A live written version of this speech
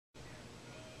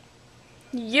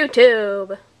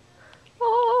YouTube.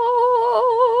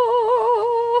 Oh,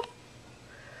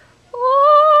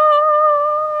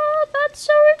 oh, that's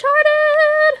so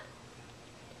retarded.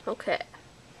 Okay.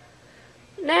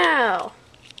 Now,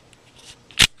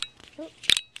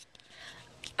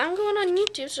 I'm going on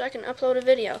YouTube so I can upload a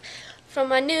video from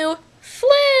my new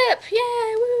flip.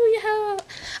 Yay, woo, yeah.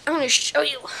 I'm going to show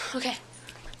you. Okay.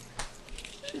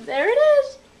 There it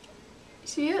is.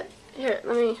 See it? Here,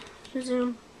 let me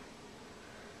zoom.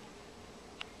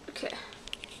 Okay.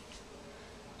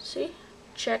 See?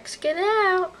 Check it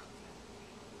out.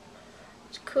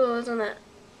 It's cool, isn't it?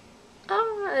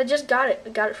 Oh, I just got it. I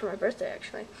got it for my birthday,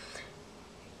 actually.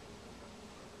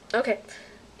 Okay.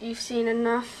 You've seen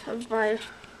enough of my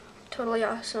totally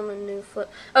awesome and new flip.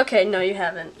 Okay, no, you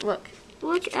haven't. Look.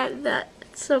 Look at that.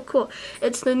 It's so cool.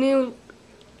 It's the new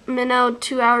Minnow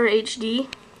 2-hour HD.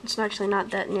 It's actually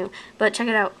not that new, but check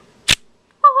it out.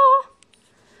 Oh.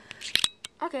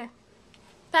 Okay.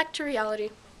 Back to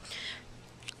reality.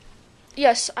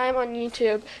 Yes, I'm on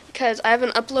YouTube because I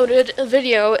haven't uploaded a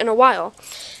video in a while.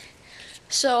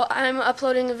 So I'm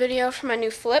uploading a video for my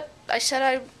new flip. I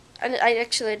said I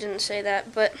actually didn't say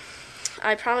that, but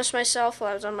I promised myself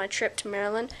while I was on my trip to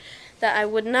Maryland that I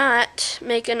would not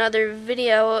make another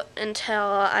video until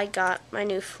I got my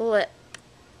new flip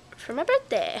for my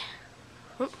birthday.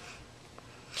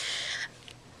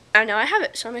 I know I have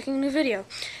it, so I'm making a new video.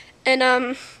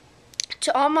 And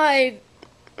to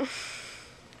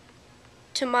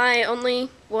my only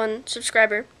one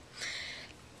subscriber,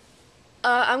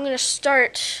 I'm gonna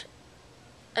start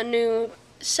a new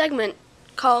segment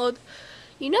called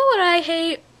 "You Know What I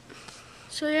Hate."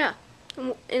 So yeah,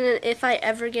 and if I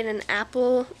ever get an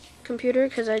Apple computer,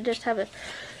 because I just have a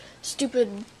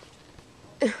stupid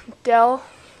Dell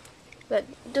that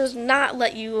does not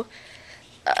let you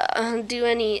do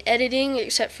any editing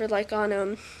except for like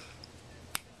on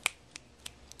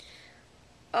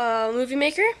Movie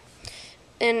Maker,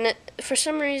 and for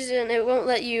some reason it won't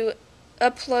let you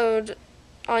upload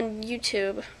on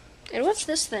YouTube. And what's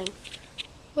this thing?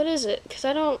 What is it? Because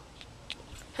I don't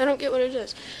get what it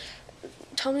is.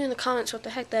 Tell me in the comments what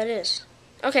the heck that is.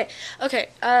 Okay.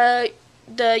 The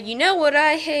You Know What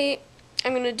I Hate,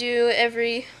 I'm gonna do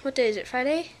every, what day is it?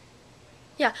 Friday?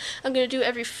 Yeah, I'm gonna do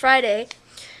every Friday.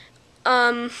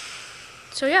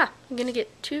 So yeah, I'm gonna get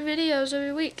 2 videos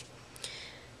every week.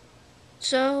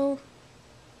 So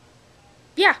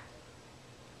yeah,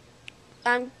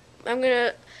 I'm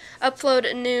gonna upload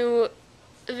a new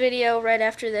video right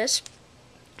after this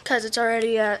because it's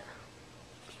already at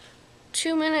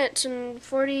 2 minutes and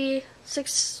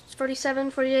 46,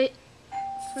 47, 48,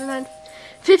 49,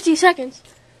 50 seconds.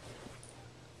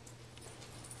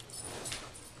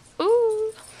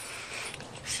 Ooh.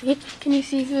 See? Can you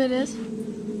see who it is?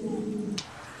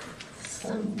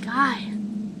 Some guy.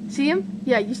 See him?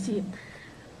 Yeah, you see him.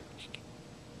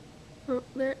 Oh,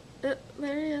 there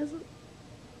he is.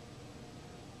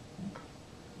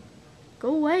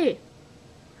 Go away.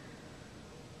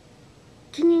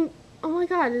 Can you... Oh my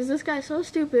god, is this guy so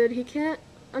stupid? He can't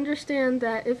understand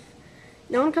that if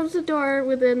no one comes to the door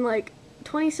within like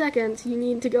 20 seconds, you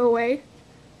need to go away.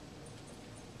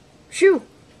 Shoo!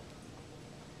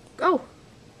 Go!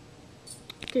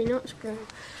 Okay, no, screw him.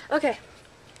 Okay.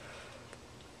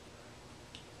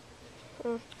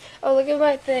 Oh, look at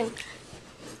my thing.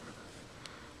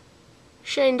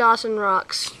 Shane Dawson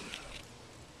rocks.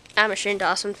 I'm a Shane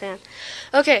Dawson fan.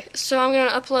 Okay, so I'm going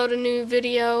to upload a new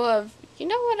video of You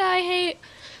Know What I Hate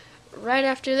right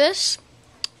after this.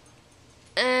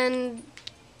 And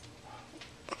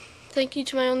thank you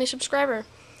to my only subscriber.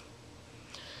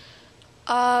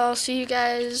 I'll see you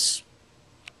guys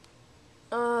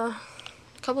a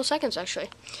couple seconds, actually.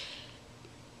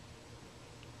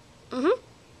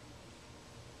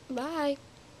 Bye.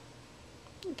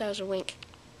 That was a wink.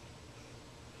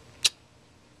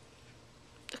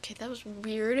 Okay, that was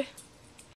weird.